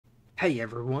Hey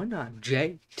everyone, I'm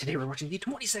Jay. Today we're watching the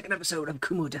 22nd episode of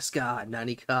Kumo desu ga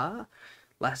Nani ka?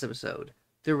 Last episode,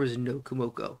 there was no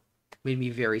Kumoko. Made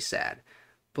me very sad.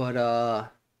 But,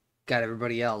 got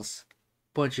everybody else.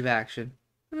 Bunch of action.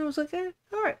 And I was like,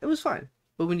 alright, it was fine.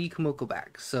 But we need Kumoko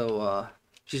back, so,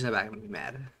 she's not back, I'm gonna be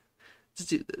mad. Let's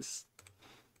do this.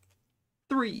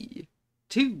 3,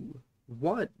 2,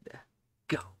 1,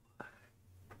 go.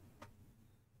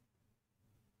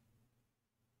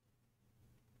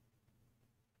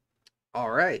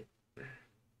 Alright.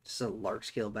 This is a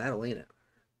large-scale battle, ain't it?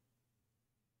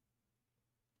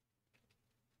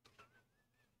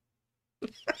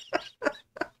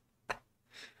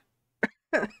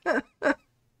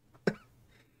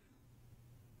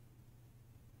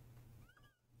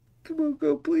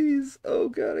 Kumoko, please. Oh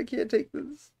god, I can't take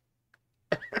this.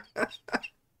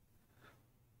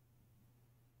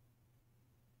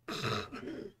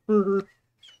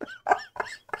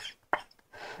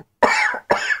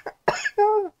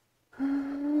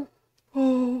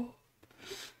 Oh.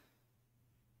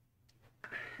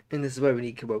 And this is why we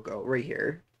need Kumoko, right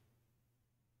here.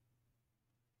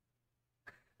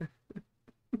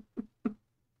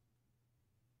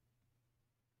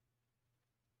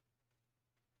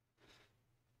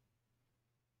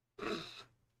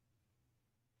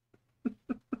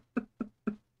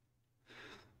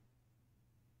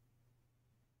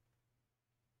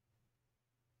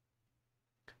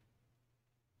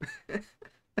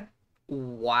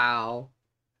 Wow.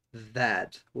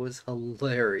 That was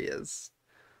hilarious.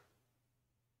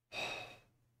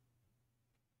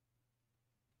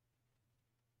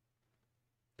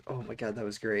 Oh my god, that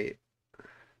was great.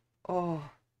 Oh,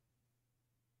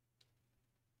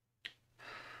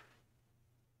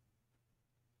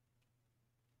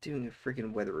 doing a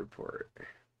freaking weather report.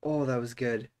 Oh, that was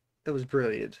good. That was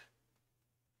brilliant.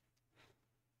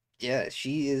 Yeah,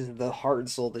 she is the heart and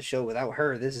soul of the show. Without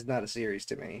her, this is not a series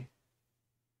to me.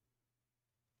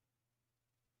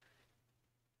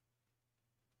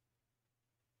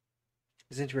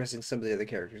 It's interesting some of the other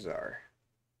characters are.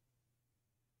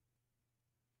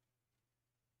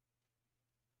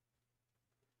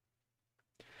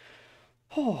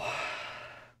 Oh,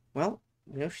 well,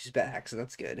 we know she's back, so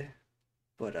that's good.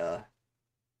 But,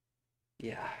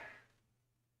 yeah.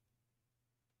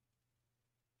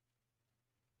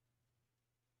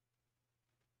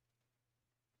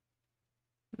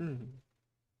 Mm.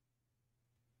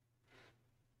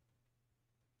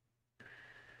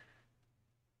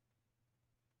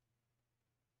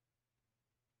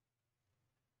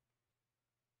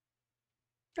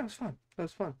 That was fun. That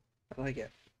was fun. I like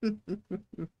it.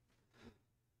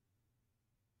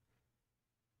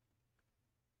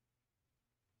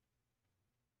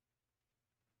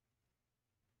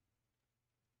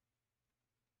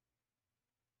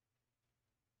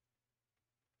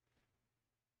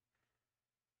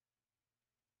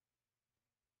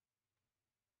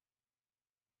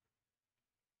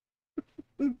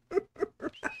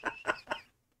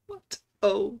 What?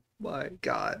 Oh my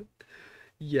god.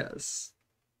 Yes.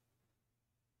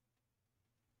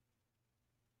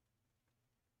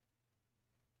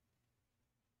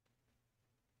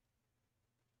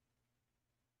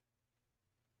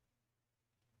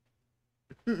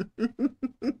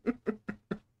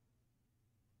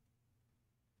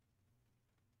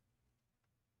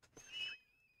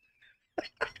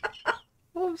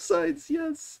 Offsides,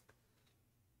 yes.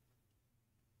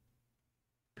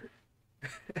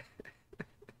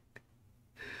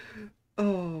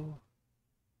 Oh.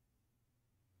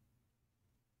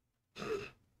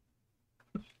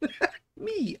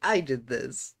 Me, I did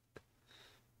this.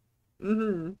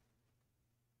 Hmm.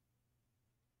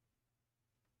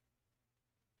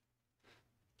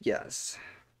 Yes.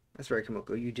 That's right,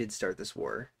 Komoko. You did start this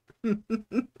war.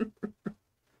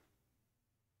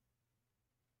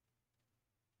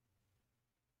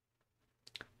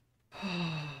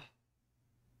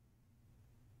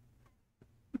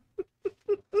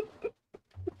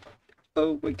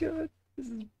 Oh my god. This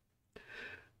is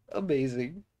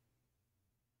amazing.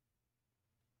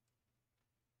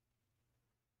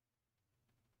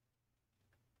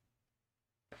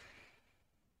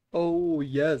 Oh,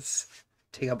 yes.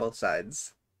 Take out both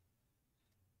sides.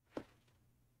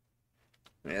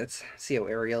 Yeah, let's see how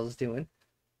Ariel's doing.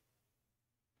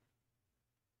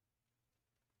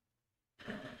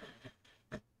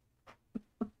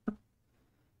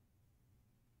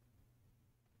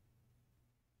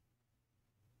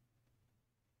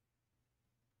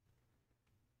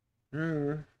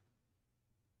 Mm.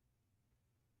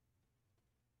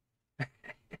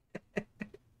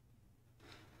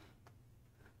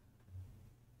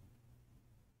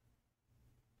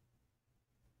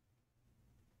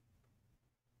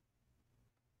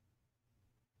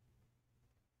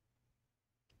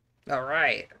 All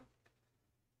right.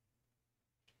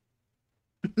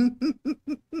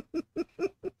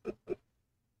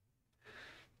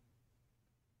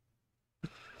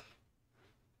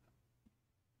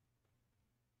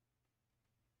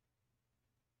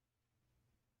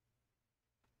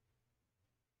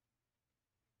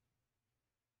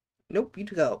 Nope, you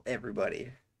took out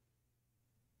everybody.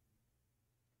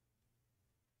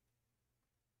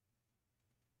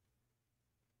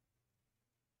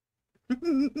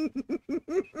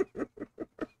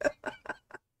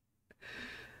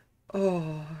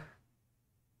 Oh,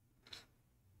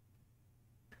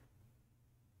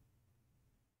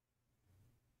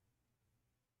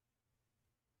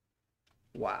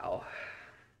 wow.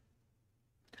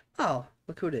 Oh,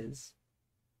 look who it is.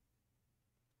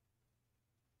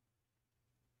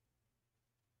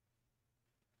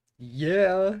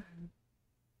 Yeah,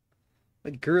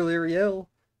 my girl Ariel.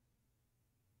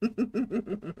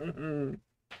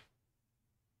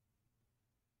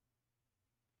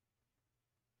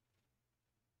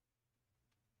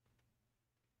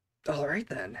 All right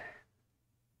then.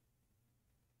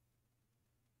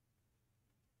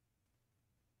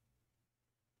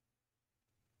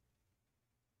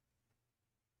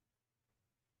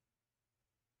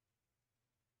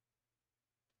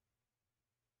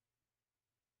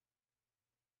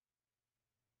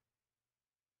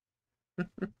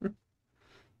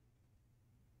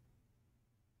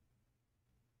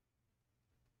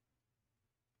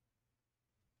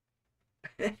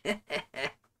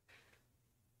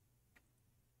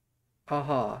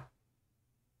 Uh-huh.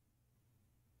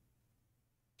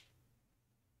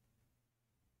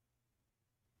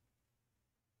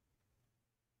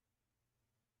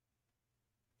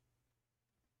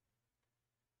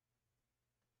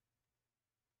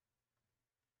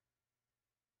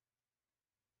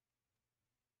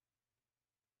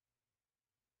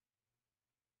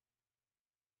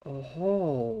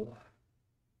 Oh.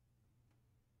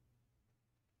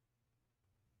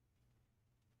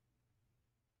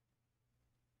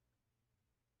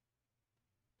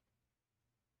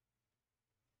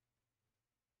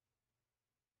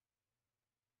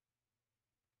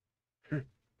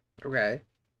 Okay.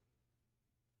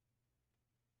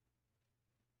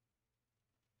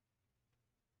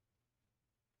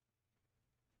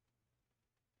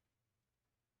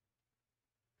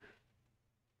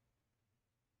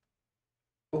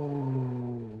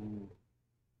 Ooh.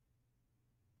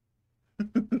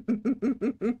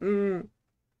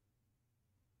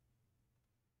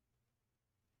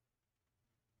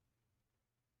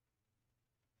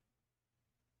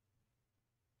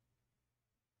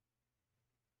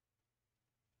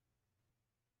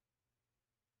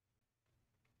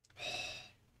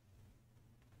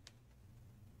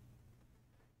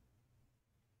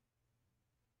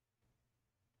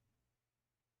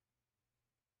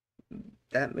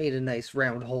 That made a nice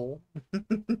round hole.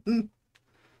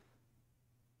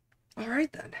 All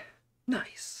right then.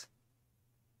 Nice.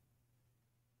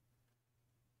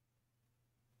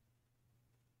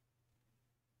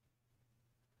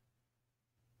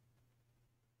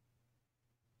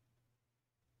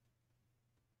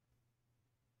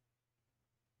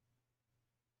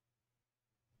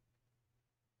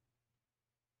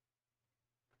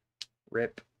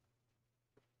 Rip.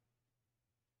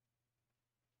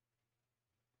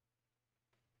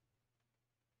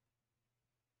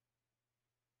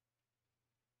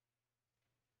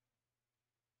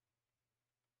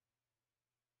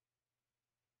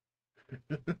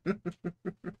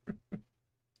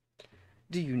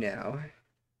 Do you now?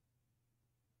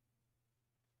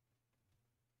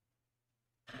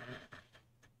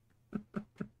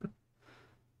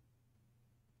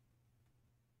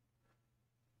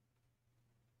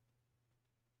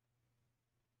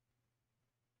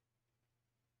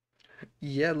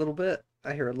 Yeah, a little bit.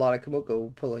 I hear a lot of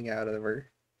Kumoko pulling out of her,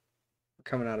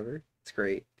 coming out of her. It's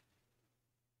great.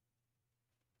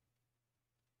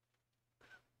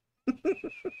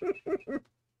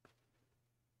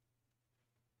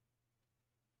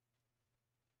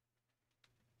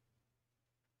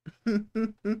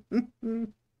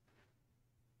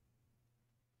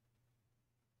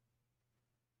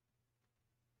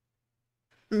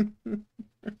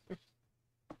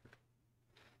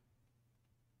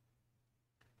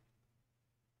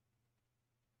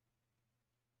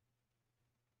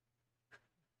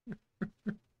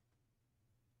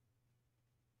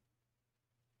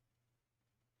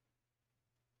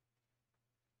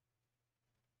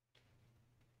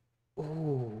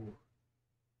 Ooh.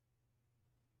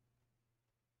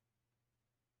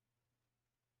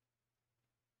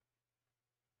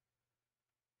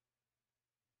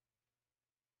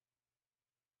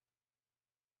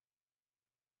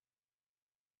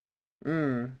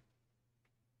 Mm.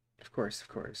 Of course, of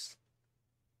course.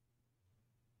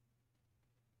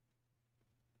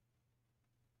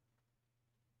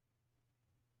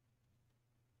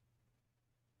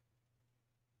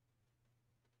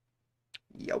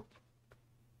 Yep.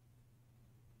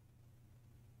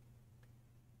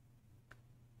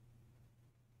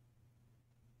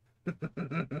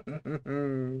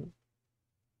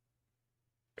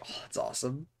 Oh, that's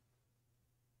awesome.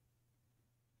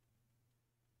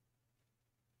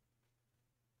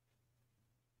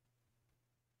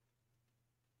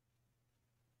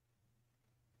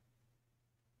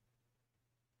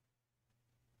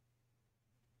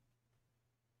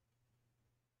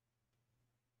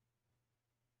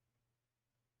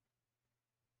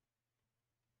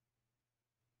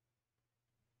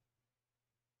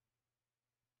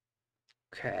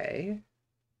 Okay.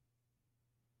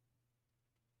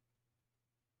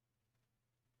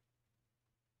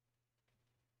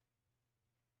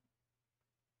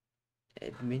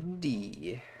 Edmund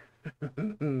D.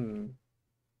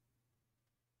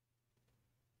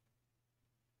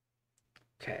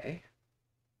 Okay.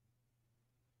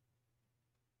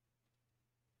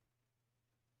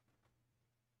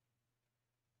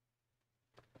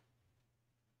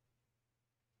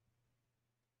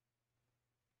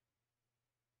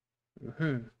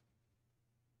 Hmm.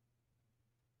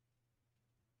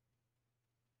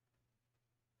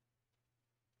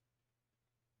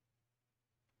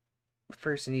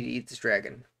 First, I need to eat this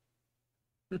dragon.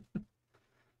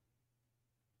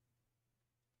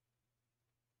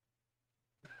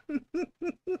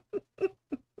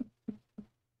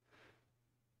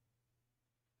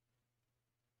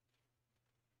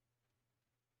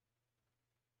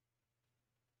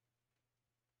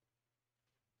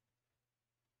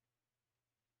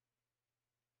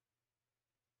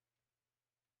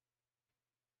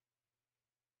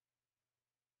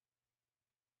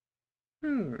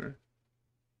 Hmm.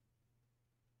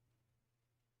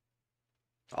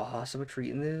 Awesome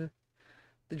treating the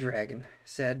dragon.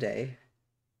 Sad day.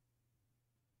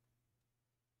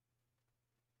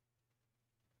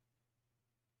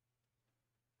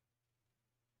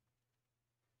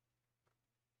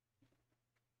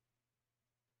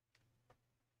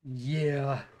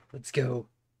 Yeah. Let's go.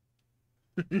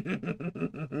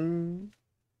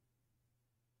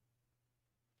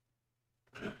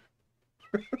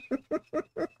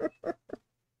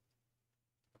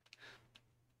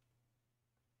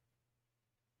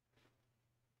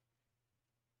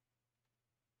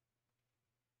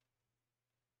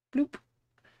 Bloop.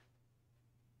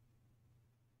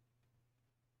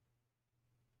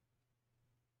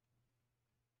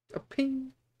 A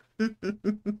ping.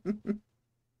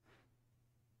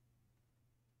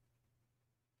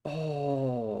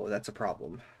 Oh, that's a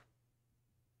problem.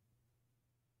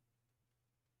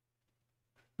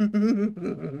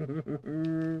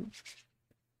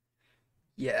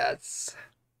 Yes.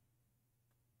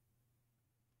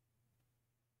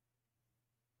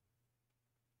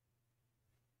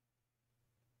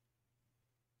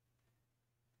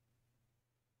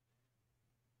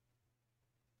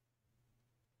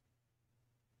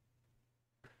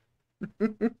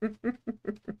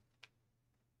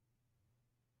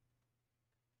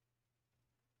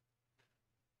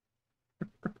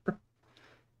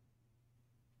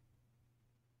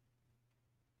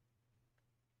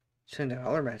 Send out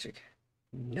holler magic.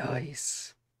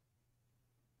 Nice.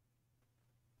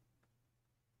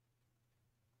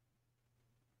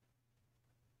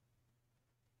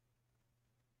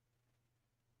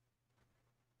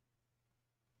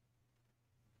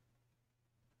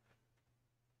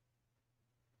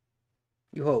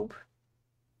 You hope.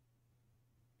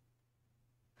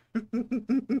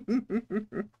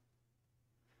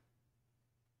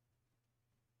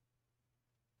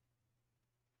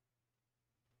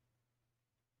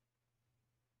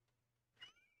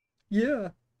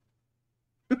 Yeah.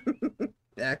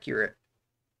 Accurate.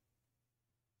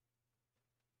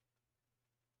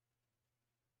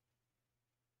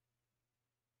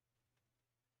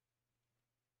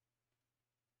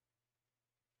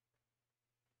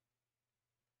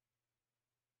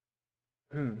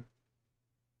 Hmm.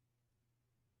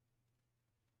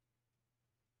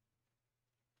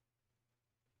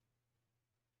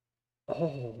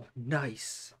 Oh,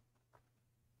 nice.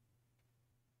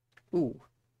 Ooh,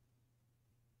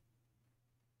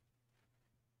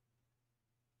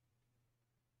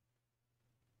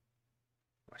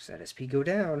 watch that SP go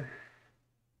down.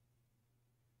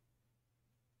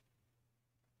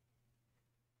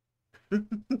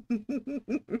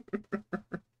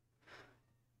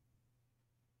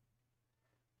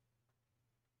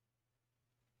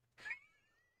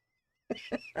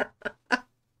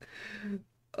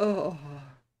 Oh.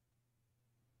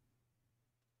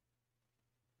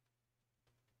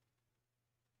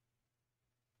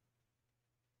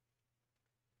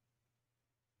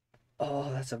 Oh,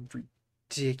 that's a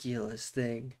ridiculous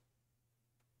thing.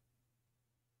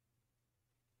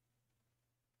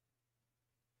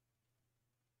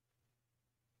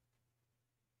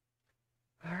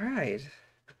 All right.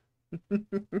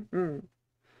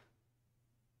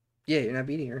 Yeah, you're not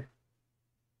beating her.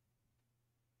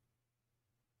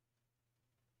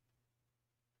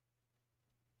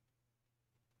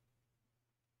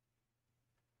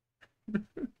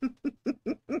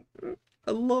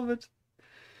 I love it.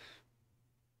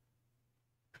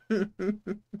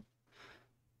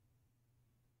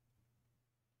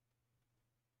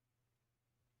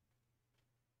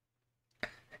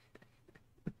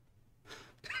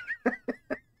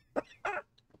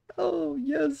 Oh,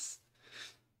 yes.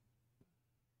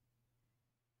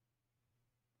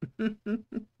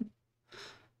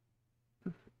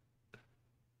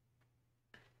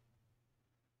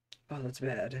 Oh, that's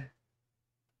bad.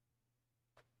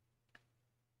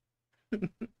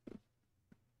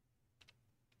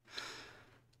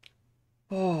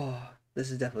 Oh, this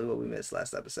is definitely what we missed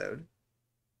last episode.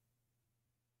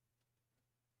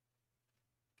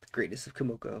 The greatness of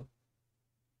Kumoko.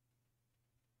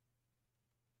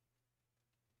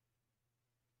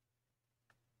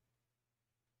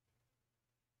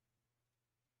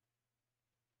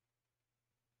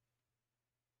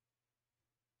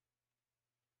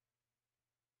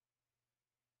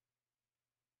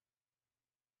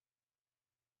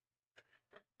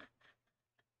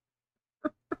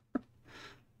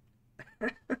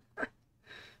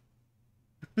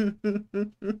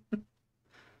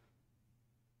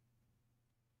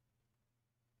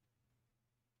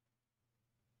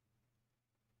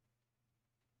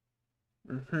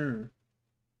 Hmm.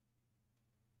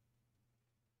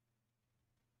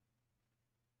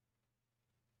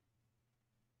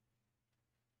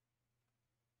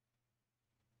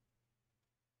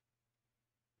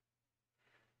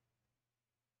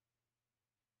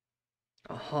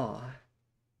 Uh-huh.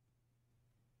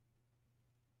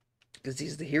 Because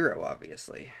he's the hero,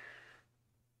 obviously.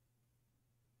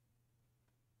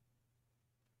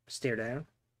 Stare down.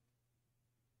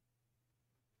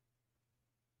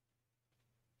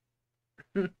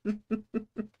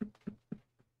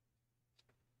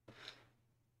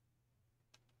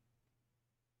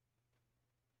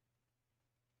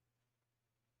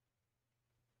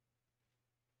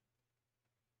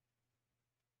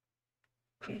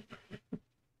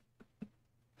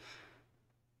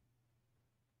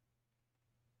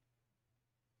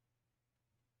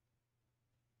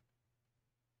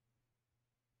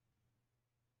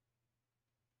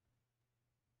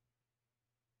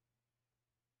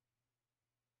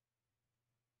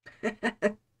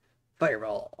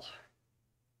 Fireball.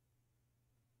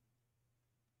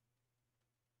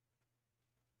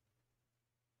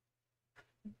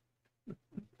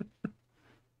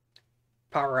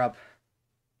 Power up.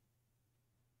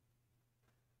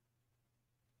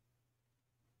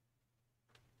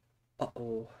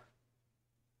 Uh-oh.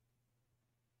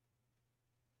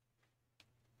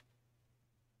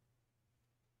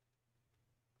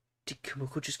 Did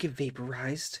Kumoko just get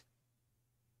vaporized?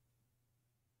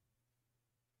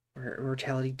 Or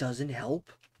immortality doesn't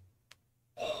help?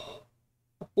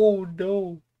 Oh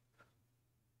no.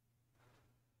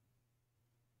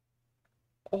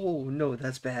 Oh no,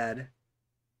 that's bad.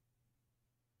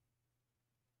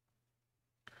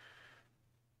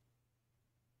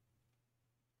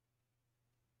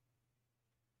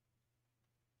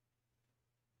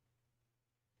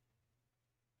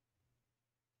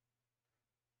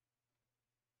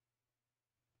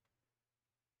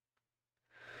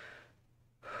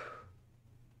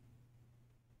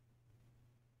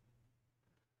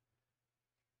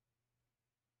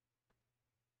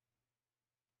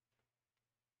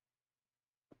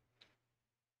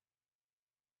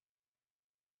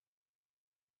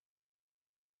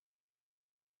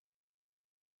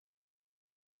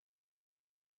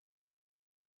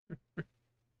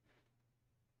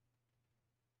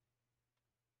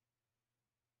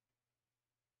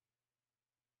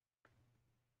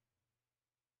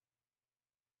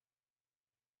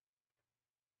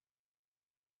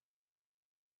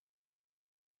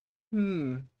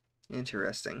 Hmm.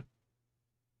 Interesting.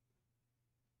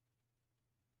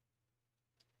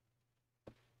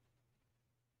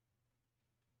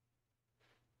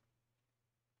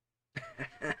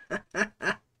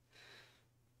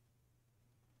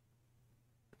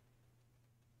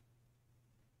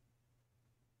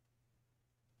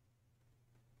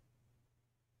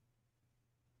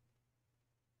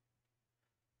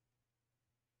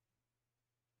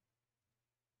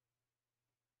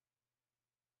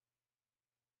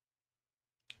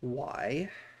 Why?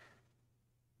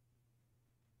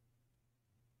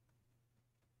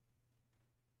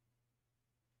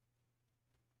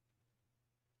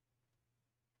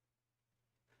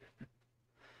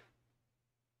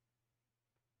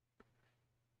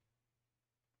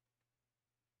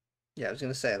 Yeah, I was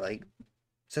gonna say, like,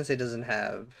 Sensei doesn't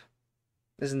have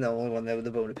isn't the only one that with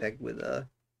the bone to pick with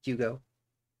Hugo.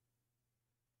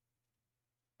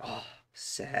 Oh,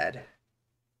 sad.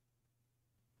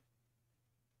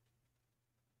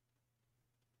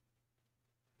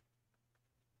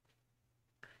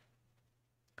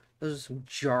 Those are some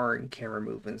jarring camera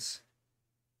movements.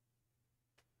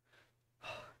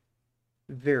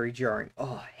 Very jarring.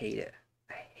 Oh, I hate it.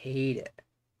 I hate it.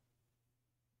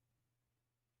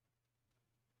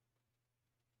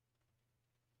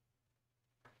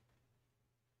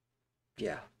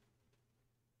 Yeah.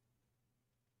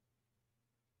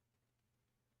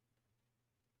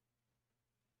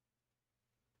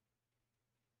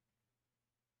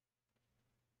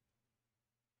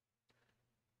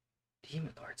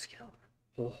 Demon Lord skill.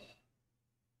 Oh.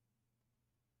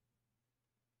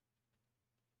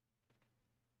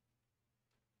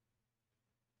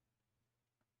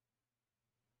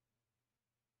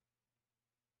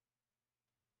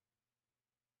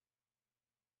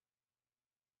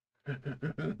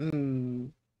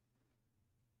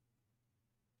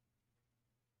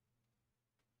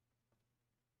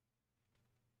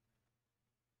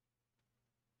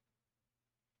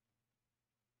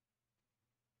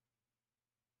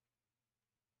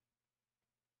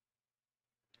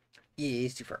 Yeah,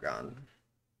 he's too far gone.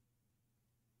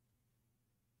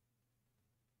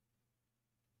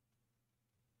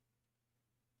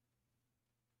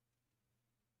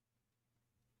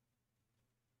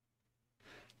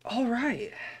 All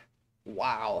right.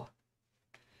 Wow.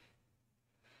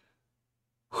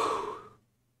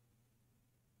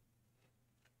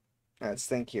 Let's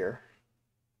think here.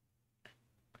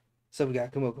 So we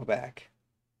got Kumoko back.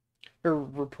 Her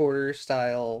reporter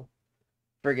style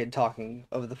friggin' talking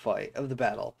of the fight, of the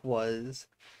battle, was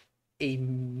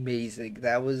amazing.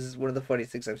 That was one of the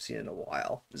funniest things I've seen in a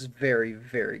while. It was very,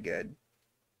 very good.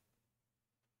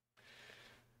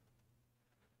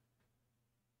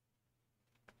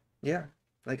 Yeah.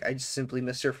 Like, I just simply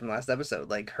missed her from last episode.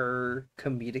 Like, her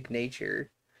comedic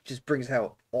nature just brings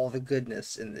out all the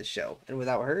goodness in this show. And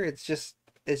without her, it's just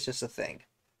a thing.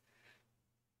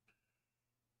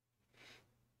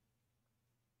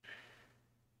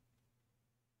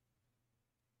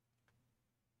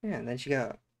 Yeah, and then she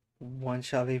got one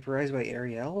shot vaporized by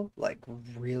Ariel. Like,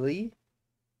 really?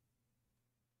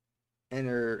 And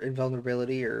her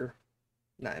invulnerability, or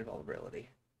not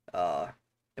invulnerability, uh,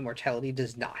 immortality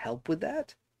does not help with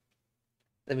that.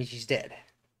 That means she's dead.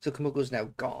 So Kumoko's now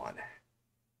gone.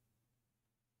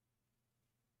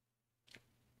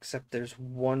 Except there's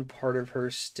one part of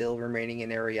her still remaining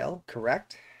in Ariel,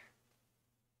 correct?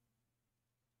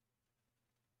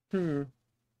 Hmm.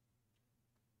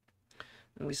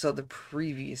 And we saw the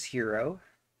previous hero.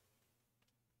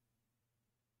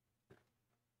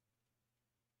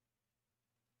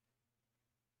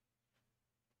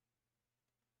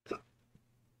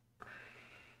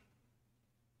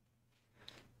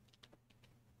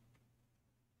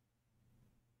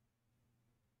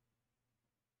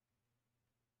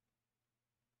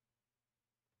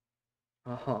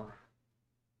 Uh-huh.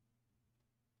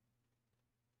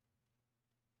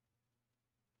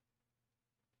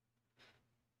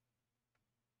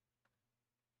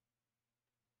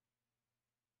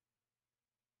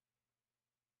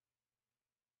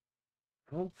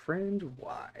 Oh, friend,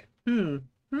 why? Hmm.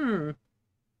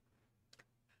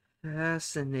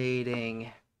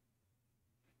 Fascinating.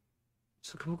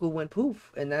 So Kumiko went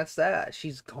poof, and that's that.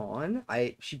 She's gone.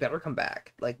 She better come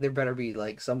back. Like, there better be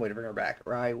like some way to bring her back,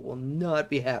 or I will not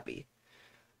be happy.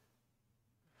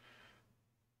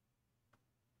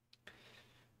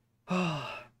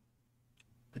 Oh,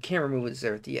 the camera movements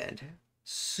there at the end,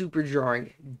 super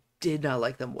jarring. Did not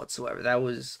like them whatsoever. That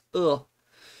was ugh.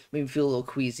 Made me feel a little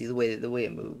queasy the way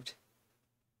it moved.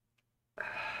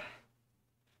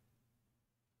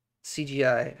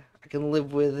 CGI I can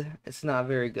live with. It's not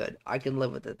very good. I can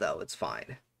live with it though. It's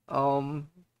fine.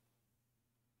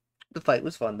 The fight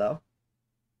was fun though.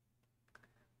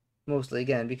 Mostly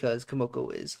again because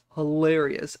Komoko is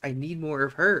hilarious. I need more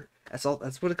of her. That's all.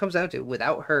 That's what it comes down to.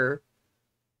 Without her,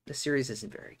 the series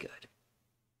isn't very good.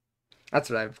 That's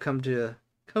what I've come to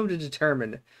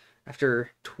determine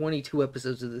after 22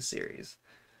 episodes of this series.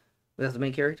 Without the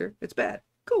main character, it's bad.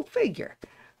 Go figure.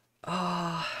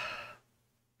 Ah,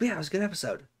 but yeah, it was a good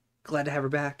episode. Glad to have her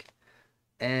back,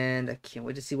 and I can't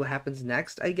wait to see what happens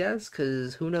next. I guess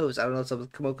because who knows? I don't know what's up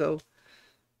with Komoko.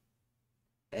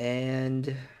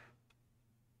 And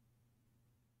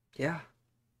yeah,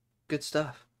 good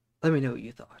stuff. Let me know what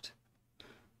you thought.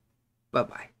 Bye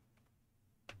bye.